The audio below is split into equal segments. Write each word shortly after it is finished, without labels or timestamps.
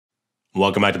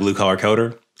Welcome back to Blue Collar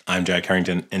Coder. I'm Jack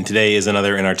Harrington, and today is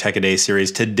another in our Tech A Day series.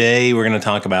 Today, we're going to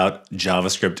talk about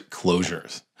JavaScript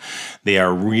closures. They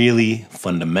are really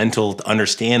fundamental to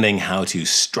understanding how to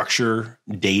structure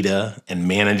data and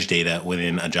manage data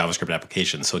within a JavaScript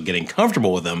application. So getting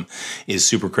comfortable with them is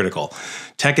super critical.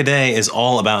 Tech A Day is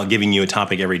all about giving you a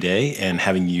topic every day and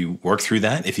having you work through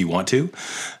that if you want to.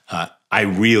 I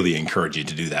really encourage you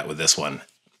to do that with this one.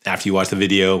 After you watch the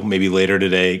video, maybe later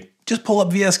today, just pull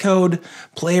up VS Code,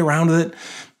 play around with it,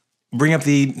 bring up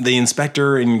the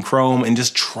inspector in Chrome and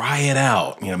just try it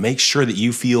out. Make sure that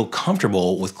you feel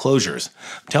comfortable with closures.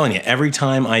 I'm telling you, every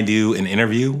time I do an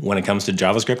interview when it comes to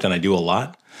JavaScript, and I do a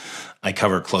lot, I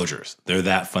cover closures. They're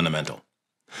that fundamental.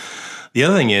 The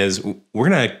other thing is we're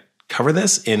going to cover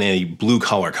this in a blue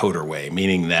collar coder way,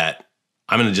 meaning that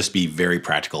I'm going to just be very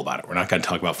practical about it. We're not going to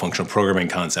talk about functional programming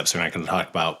concepts. We're not going to talk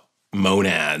about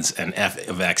monads and f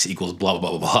of x equals blah, blah,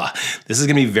 blah, blah. This is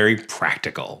going to be very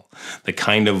practical, the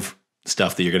kind of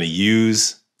stuff that you're going to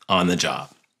use on the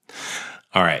job.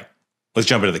 All right, let's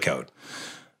jump into the code.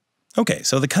 Okay,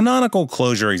 so the canonical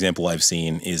closure example I've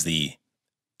seen is the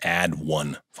add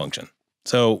one function.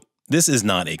 So this is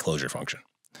not a closure function.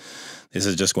 This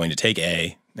is just going to take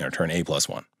a and return a plus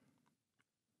 1.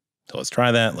 So let's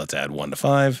try that. Let's add 1 to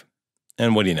 5.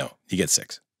 And what do you know? You get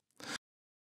 6.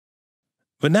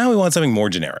 But now we want something more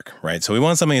generic, right? So we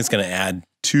want something that's going to add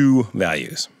 2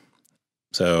 values.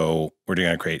 So we're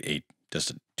going to create just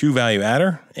a 2-value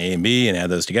adder, A and B, and add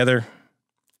those together.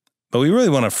 But we really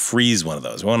want to freeze one of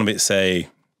those. We want to say,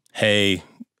 hey,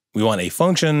 we want a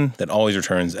function that always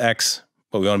returns X,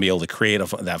 but we want to be able to create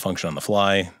that function on the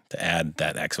fly to add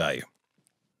that X value.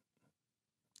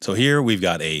 So here we've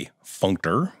got a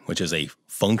functor, which is a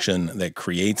function that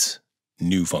creates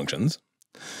new functions.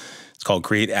 It's called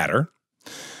createAdder.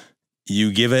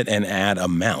 You give it an add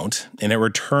amount, and it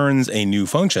returns a new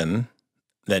function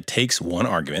that takes one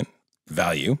argument,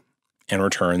 value, and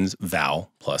returns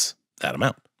val plus that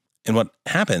amount. And what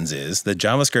happens is that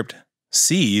JavaScript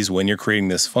sees when you're creating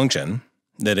this function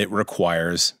that it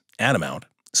requires add amount.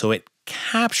 So it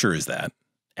captures that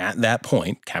at that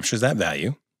point, captures that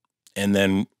value, and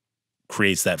then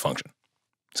creates that function.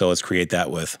 So let's create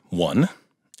that with 1.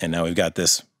 And now we've got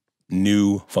this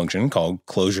new function called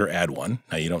closure add 1.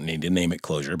 Now you don't need to name it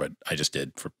closure, but I just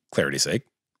did for clarity's sake.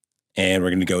 And we're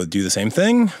going to go do the same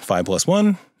thing. 5 plus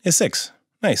 1 is 6.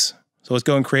 Nice. So let's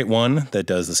go and create one that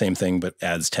does the same thing but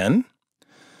adds 10.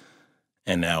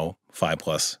 And now 5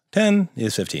 plus 10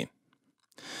 is 15.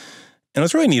 And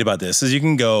what's really neat about this is you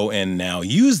can go and now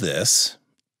use this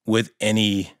with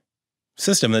any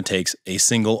system that takes a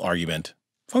single argument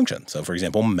function. So for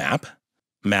example, map.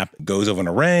 Map goes over an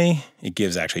array. It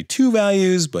gives actually 2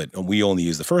 values, but we only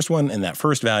use the first one, and that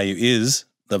first value is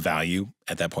the value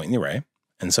at that point in the array.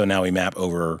 And so now we map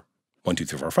over 1, 2,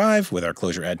 3, 4, 5 with our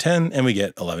closure add 10, and we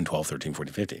get 11, 12, 13,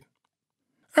 14, 15.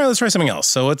 All right, let's try something else.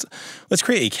 So let's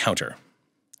create a counter.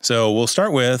 So we'll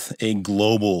start with a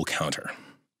global counter.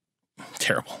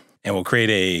 Terrible. And we'll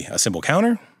create a simple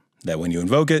counter that when you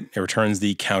invoke it, it returns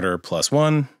the counter plus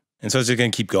 1. And so it's just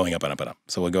going to keep going up and up and up.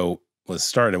 So let's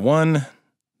start at 1,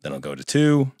 then it'll go to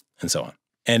 2, and so on.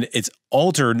 And it's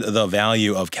altered the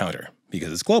value of counter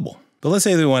because it's global. But let's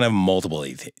say we want to have multiple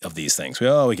of these things.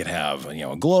 We could have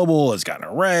a global, it's got an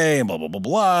array, blah, blah, blah,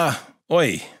 blah.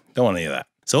 Oi, don't want any of that.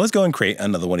 So let's go and create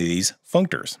another one of these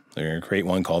functors. So we're going to create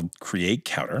one called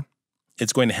createCounter.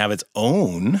 It's going to have its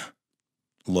own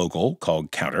local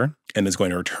called counter, and it's going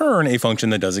to return a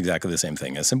function that does exactly the same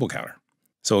thing as simple counter.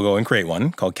 So we'll go and create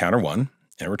one called counter1, and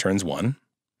it returns 1.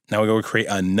 Now we go create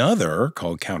another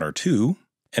called counter2,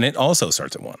 and it also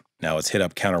starts at 1. Now let's hit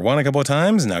up counter1 a couple of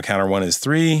times. Now counter1 is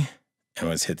 3, and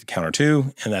let's hit the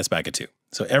counter2, and that's back at 2.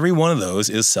 So every one of those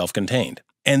is self-contained.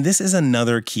 And this is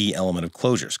another key element of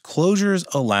closures. Closures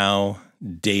allow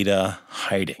data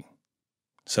hiding.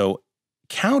 So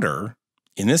counter,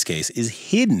 in this case,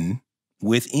 is hidden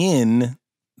within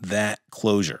that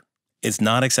closure. It's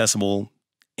not accessible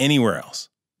anywhere else.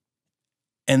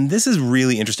 And this is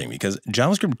really interesting because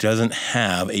JavaScript doesn't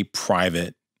have a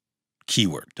private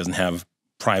keyword, doesn't have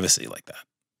privacy like that.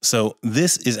 So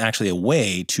this is actually a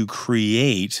way to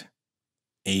create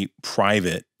a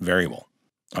private variable.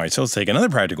 All right, so let's take another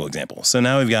practical example. So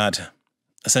now we've got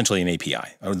essentially an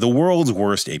API, or the world's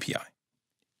worst API.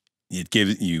 It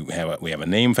gives we have a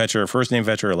name fetcher, first name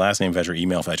fetcher, last name fetcher,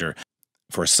 email fetcher.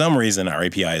 For some reason, our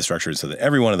API is structured so that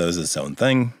every one of those is its own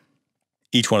thing.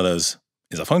 Each one of those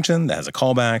is a function that has a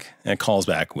callback, and it calls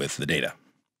back with the data.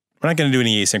 We're not going to do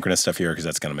any asynchronous stuff here because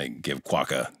that's going to give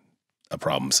Quack a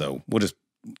problem. So we'll just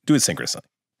do it synchronously.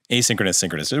 Asynchronous,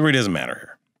 synchronous, it really doesn't matter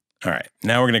here. All right,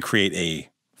 now we're going to create a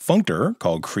functor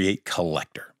called create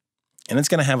collector. And it's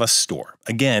going to have a store,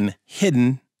 again,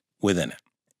 hidden within it.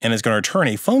 And it's going to return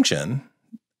a function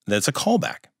that's a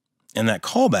callback. And that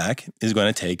callback is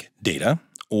going to take data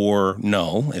or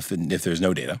null if there's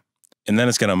no data. And then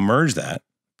it's going to merge that.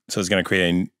 So it's going to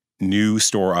create a new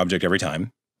store object every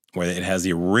time where it has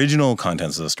the original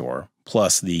contents of the store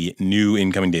plus the new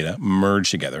incoming data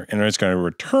merged together. And it's going to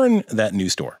return that new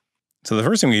store. So the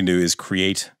first thing we can do is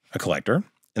create a collector,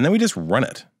 and then we just run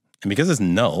it. And because it's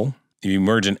null, if you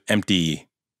merge an empty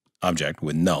object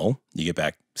with null, you get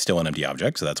back still an empty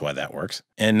object. So that's why that works.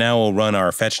 And now we'll run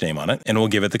our fetch name on it, and we'll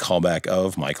give it the callback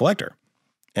of my collector.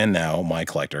 And now my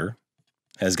collector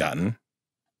has gotten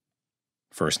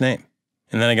first name.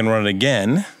 And then I can run it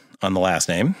again on the last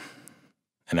name.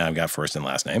 And now I've got first and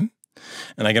last name.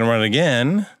 And I can run it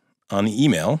again on the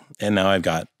email. And now I've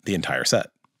got the entire set.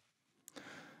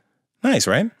 Nice,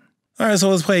 right? All right, so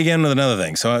let's play again with another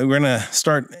thing. So we're going to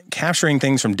start capturing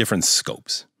things from different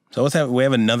scopes. So we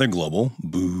have another global,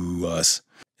 boo us.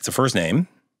 It's a first name.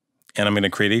 And I'm going to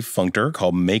create a functor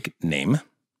called make name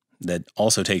that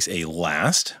also takes a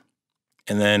last.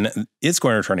 And then it's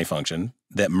going to return a function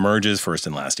that merges first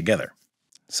and last together.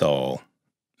 So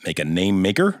make a name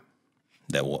maker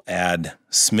that will add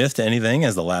Smith to anything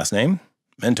as the last name.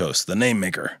 Mentos, the name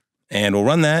maker. And we'll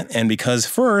run that. And because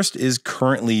first is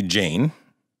currently Jane,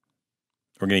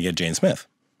 we're going to get Jane Smith.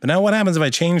 But now what happens if I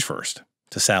change first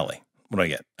to Sally? What do I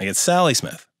get? I get Sally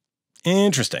Smith.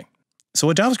 Interesting. So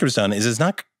what JavaScript's done is it's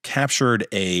not captured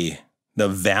the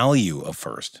value of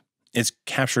first. It's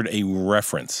captured a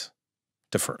reference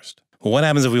to first. Well, what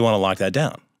happens if we want to lock that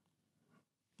down?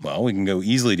 Well, we can go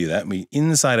easily do that.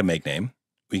 Inside of make name,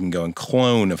 we can go and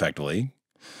clone effectively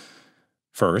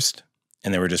first,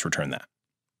 and then we just return that.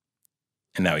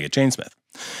 And now we get Jane Smith.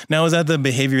 Now, is that the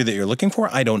behavior that you're looking for?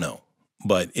 I don't know.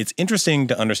 But it's interesting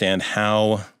to understand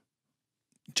how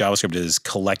JavaScript is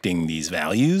collecting these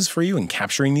values for you and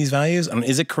capturing these values. I mean,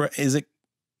 is it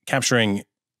capturing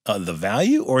the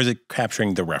value, or is it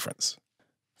capturing the reference?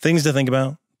 Things to think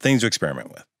about, things to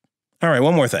experiment with. All right,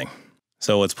 one more thing.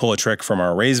 So let's pull a trick from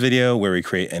our arrays video where we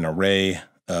create an array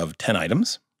of 10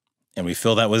 items, and we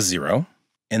fill that with 0.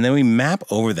 And then we map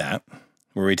over that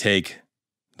where we take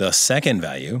the second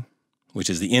value, which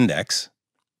is the index,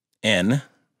 n,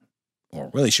 or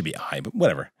really should be I, but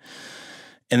whatever.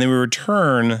 And then we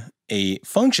return a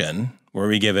function where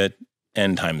we give it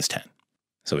n times 10.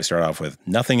 So we start off with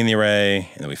nothing in the array,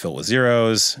 and then we fill it with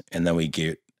zeros, and then we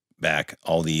get back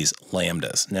all these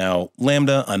lambdas. Now,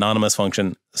 lambda, anonymous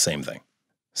function, same thing.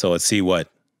 So let's see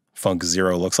what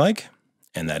func0 looks like,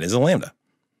 and that is a lambda.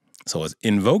 So let's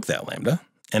invoke that lambda,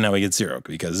 and now we get 0,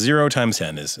 because 0 times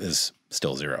 10 is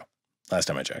still 0, last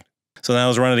time I checked. So now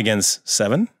let's run it against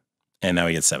 7, and now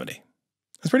we get 70.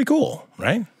 That's pretty cool,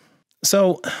 right?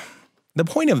 So the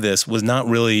point of this was not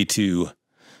really to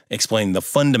explain the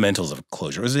fundamentals of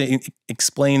closure. It was to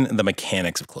explain the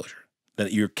mechanics of closure,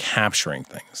 that you're capturing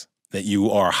things, that you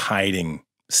are hiding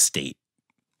state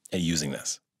and using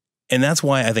this. And that's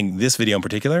why I think this video in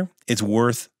particular, it's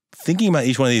worth thinking about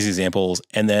each one of these examples.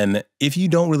 And then if you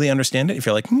don't really understand it, if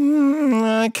you're like,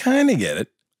 I kind of get it,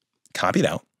 copy it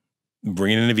out,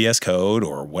 bring it into VS Code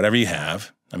or whatever you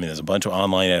have. I mean, there's a bunch of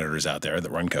online editors out there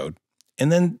that run code,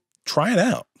 and then try it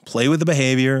out. Play with the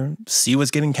behavior, see what's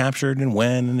getting captured and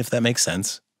when, and if that makes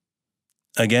sense.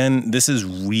 Again, this is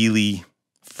really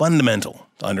fundamental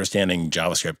to understanding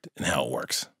JavaScript and how it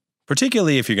works,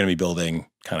 particularly if you're going to be building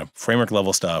kind of framework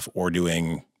level stuff or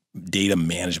doing data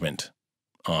management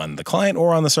on the client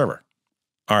or on the server.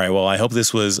 All right, well, I hope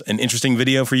this was an interesting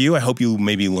video for you. I hope you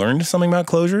maybe learned something about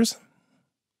closures.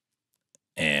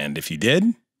 And if you did,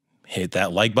 hit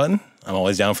that like button. I'm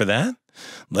always down for that.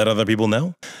 Let other people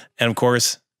know. And of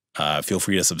course, feel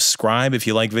free to subscribe if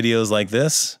you like videos like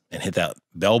this, and hit that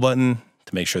bell button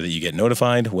to make sure that you get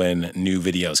notified when new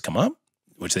videos come up,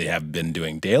 which they have been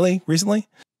doing daily recently.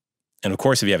 And of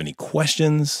course, if you have any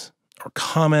questions or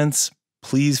comments,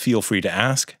 please feel free to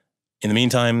ask. In the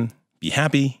meantime, be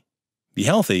happy, be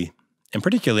healthy, and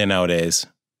particularly nowadays,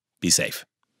 be safe.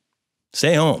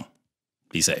 Stay home.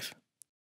 Be safe.